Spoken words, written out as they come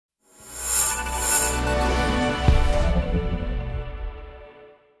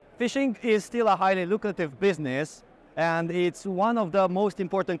Phishing is still a highly lucrative business, and it's one of the most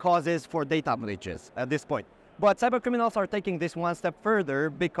important causes for data breaches at this point. But cybercriminals are taking this one step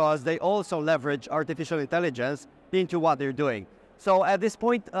further because they also leverage artificial intelligence into what they're doing. So at this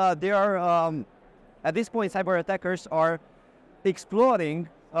point, cyber attackers are exploring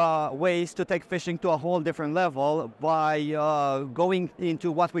ways to take phishing to a whole different level by going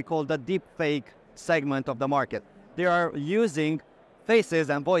into what we call the deepfake segment of the market. They are using faces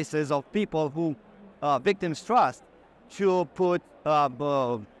and voices of people who victims trust to put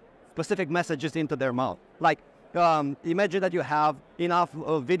specific messages into their mouth. Like, imagine that you have enough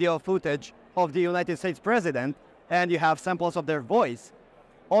video footage of the United States president and you have samples of their voice.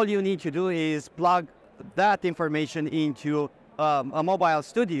 All you need to do is plug that information into a mobile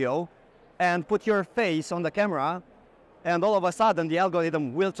studio and put your face on the camera, and all of a sudden the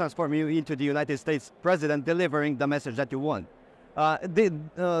algorithm will transform you into the United States president delivering the message that you want.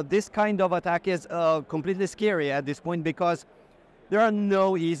 This kind of attack is completely scary at this point because there are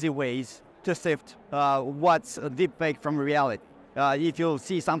no easy ways to sift what's deepfake from reality. If you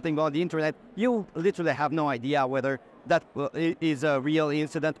see something on the internet, you literally have no idea whether that is a real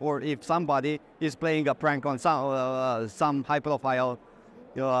incident or if somebody is playing a prank on some high-profile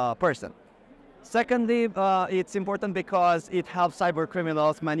person. Secondly, it's important because it helps cyber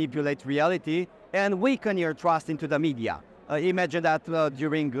criminals manipulate reality and weaken your trust into the media. Imagine that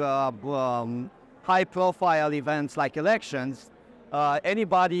during high-profile events like elections,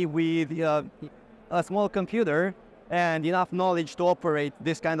 anybody with a small computer and enough knowledge to operate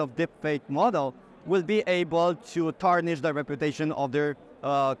this kind of deepfake model will be able to tarnish the reputation of their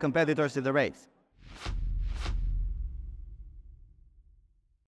competitors in the race.